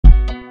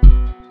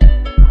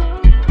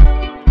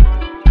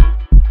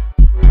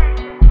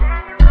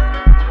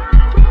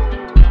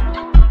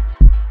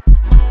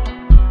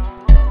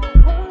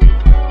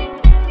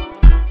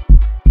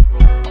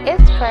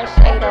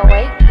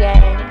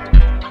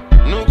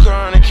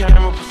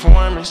camera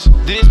performance.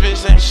 This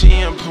bitch think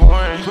she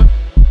important,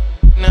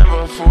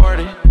 never afford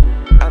it.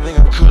 I think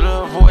I could've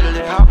avoided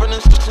it. Hopping in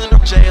the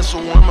Jace a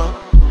warm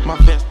up. My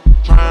fans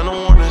trying to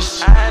warn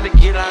us. I had to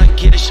get out and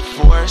get this shit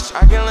for us.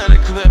 I can let it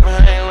clip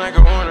and hang like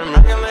an ornament.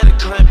 I can let it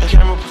clip and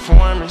camera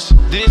performance.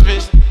 This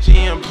bitch,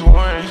 she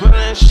important. Put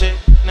in shit,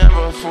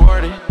 never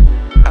afford it.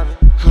 I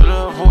think I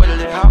could've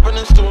avoided it. Hopping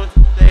in the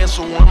Jace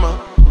a warm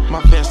up.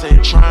 My fans they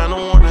trying to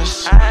warn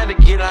us. I had to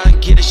get out and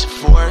get this shit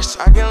for us.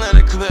 I can let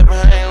it clip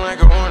and hang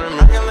like an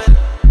ornament. I can let it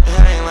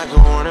hang like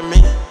an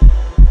ornament.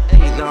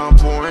 Ain't no I'm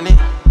pouring it.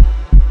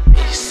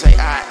 Say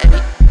I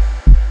ate,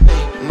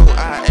 hey, no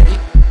I ate.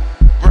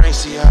 Brain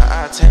see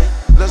how I take.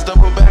 Let's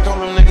double back on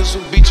them niggas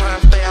who be trying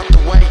to stay out the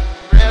way.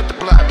 At the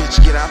block,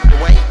 bitch, get out the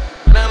way.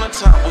 Down the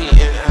top, we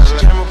in LA.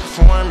 Camera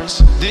performance.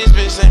 This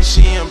bitch think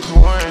she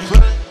important,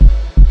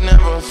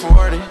 never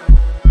afford it.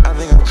 I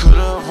think I could've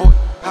avoided.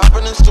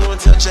 Hopping in the store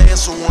until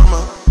Jace a warm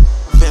up.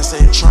 Fans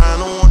ain't trying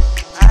to warn.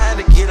 I had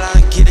to get out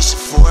and get this shit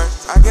for it.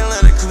 I can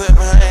let it clip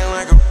and hang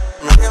like a.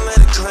 I can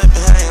let it clip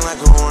and hang like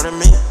an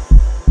ornament.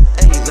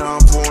 Ain't no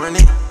I'm pouring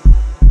it.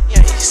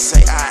 Yeah, you say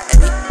I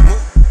ate.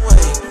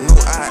 Wait, no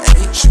I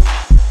ate you.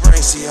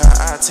 Brain see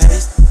how I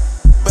taste.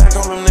 Back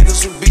on them niggas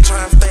who be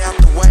trying to stay out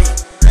the way.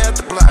 At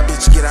the block,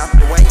 bitch, get out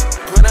the way.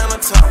 Put down the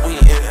top, we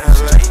in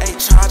LA.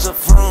 Ain't charge up,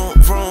 vroom,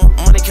 vroom.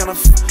 Money kinda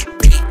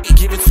beat.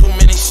 Give it too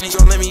many shit,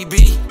 gon' let me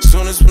be.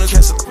 Soon as we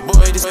catch the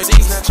boy, this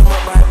see. Snatch him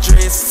up by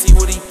dreads, see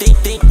what he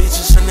think.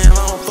 Bitches Chanel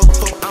on,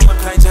 I'ma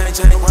play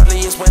J. Rolly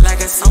is wet like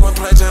a I'ma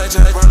play J.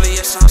 Rolly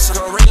is Sean,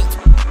 go ring.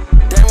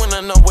 Then when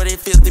I know what it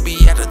feels to be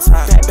at the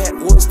top.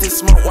 Backwoods, this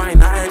smoke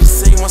wine. I heard he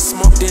said he want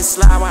smoke, then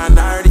slide wine.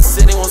 I heard he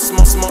said he want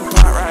smoke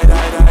pot, right?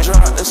 I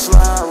drop the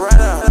slide right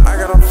up. I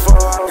got a 4,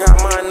 I got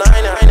my 9.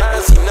 I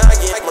see not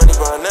get money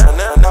by now.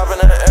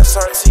 Popping the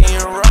SRT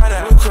and ride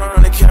out. New car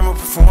on the camera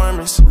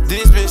performance.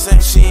 This bitch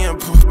think she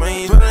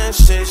important. Put in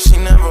shit she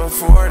never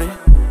afforded.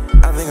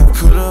 I think I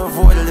could've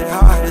avoided it.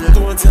 How I had to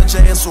do it till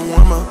Jace a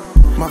warm up.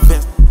 My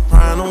fans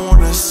trying to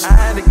warn us. I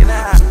had to get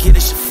out and get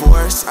this shit for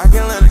us. I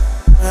can let it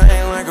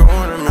hang like an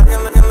ornament. I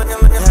can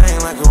hang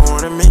like an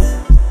ornament.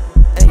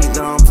 Ain't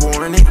no I'm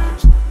pouring it.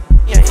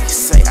 Yeah, you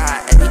say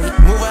I ate.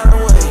 Move out of the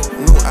way.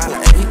 No I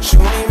ate. She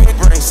ain't make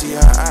brain see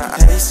how I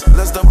taste.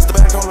 Let's double the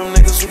back on them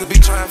niggas who could be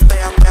trying to stay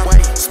out that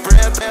way.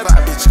 Spread that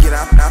out, bitch, get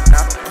out.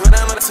 Put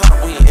down the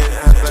top, we in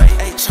LA.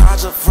 Ain't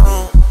charge up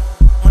vroom.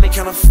 Money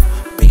kinda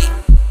beat.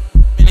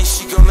 And then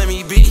she gon' let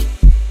me be.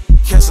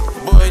 Catch up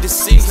the boy to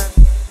see.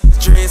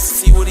 Dreads,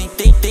 see what he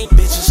think.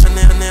 Bitches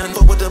Chanel now.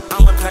 But with the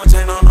I'ma play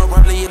J on the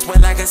Rolly, it's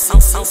wet like a so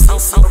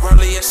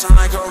Rolly, it shine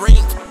like a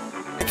ring.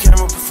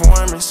 Camera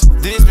performance.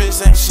 This bitch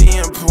think she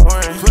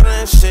important. Put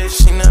in shit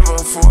she never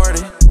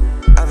afforded.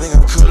 I think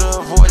I could've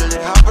avoided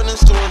it. Hopping in the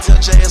store until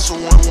Jace a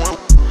warm.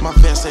 My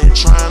fans ain't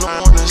trying to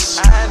warn us.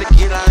 I had to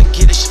get out and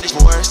get this shit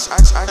for us.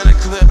 I let it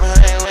clip and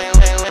hang like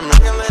I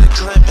can let it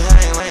clip and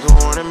hang like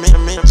an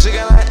ornament. She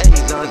got like 8,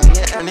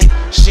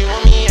 she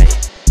want me 8.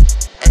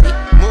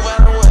 Move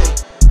out of the way.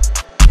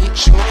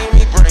 She want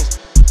me brain.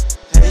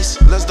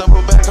 Let's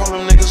double back on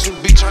them niggas who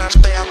be trying to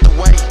stay out the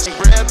way.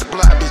 Spread the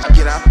block, bitch,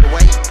 get out the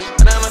way.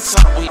 Down the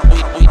top, we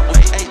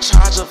ain't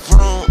charge up,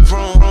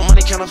 vroom.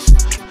 Money kinda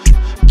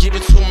give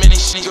it too many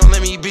shit, gon'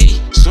 let me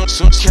be. Soon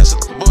catch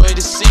the boy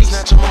to see.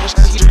 Snatch him up,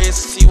 dreads,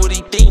 see what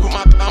he think. Put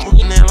my palm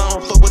nail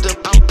on, fuck with the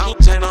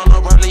J on the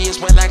Rolly, it's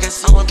wet like a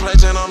I'ma play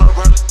J on the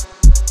Rolly.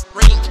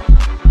 Ring,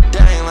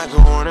 dang like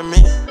an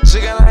ornament. She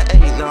got like 8,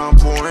 now I'm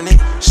pouring it.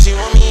 She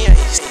want me 8,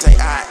 say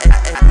I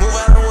ate. Move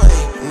out of the way,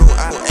 no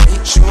I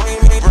ate. She want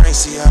me brain,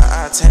 see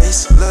how I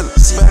taste. Look,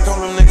 see back on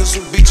them niggas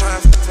who be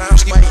trying to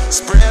wait.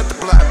 Spread the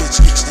block,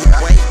 bitch, get you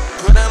wait.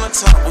 Put down the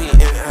top, we in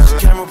LA.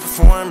 Camera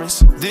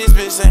performance. This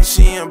bitch think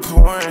she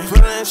important.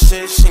 Put in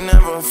shit she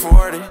never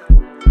afforded.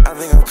 I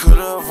think I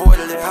could've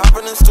avoided it.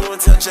 Hopping in the store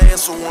until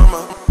Jace a warm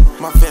up.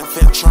 My fan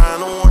trying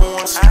to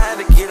warn us. I had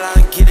to get out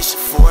and get this shit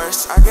for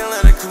us. I can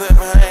let it clip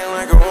and hang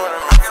like an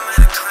ornament. I can let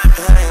it clip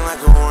and hang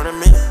like an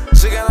ornament.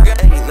 She got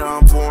like an 8, now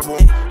I'm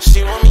pouring.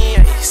 She want me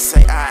 8,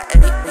 say I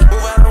ate.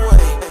 Move out of the way.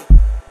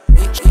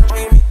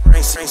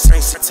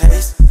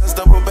 Taste. Let's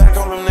double back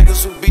on them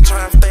niggas who be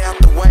trying to stay out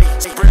the way.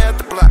 Spread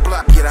the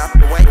block, get out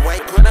the way.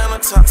 Put down the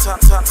top.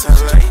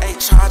 Ain't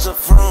charge up,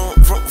 vroom.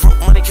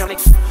 Money kinda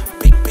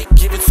big.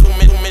 Give it too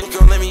many,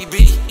 gon' let me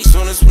be.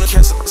 Soon as we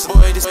catch the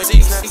boy to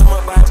see. Snatch him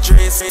up by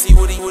dreads, see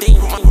what he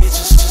think. My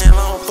bitches Chanel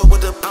on, fuck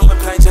with the I'ma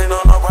play J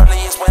on the Rolly,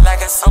 it's wet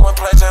like a I'ma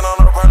play J on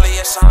the Rolly,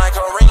 it shine like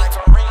a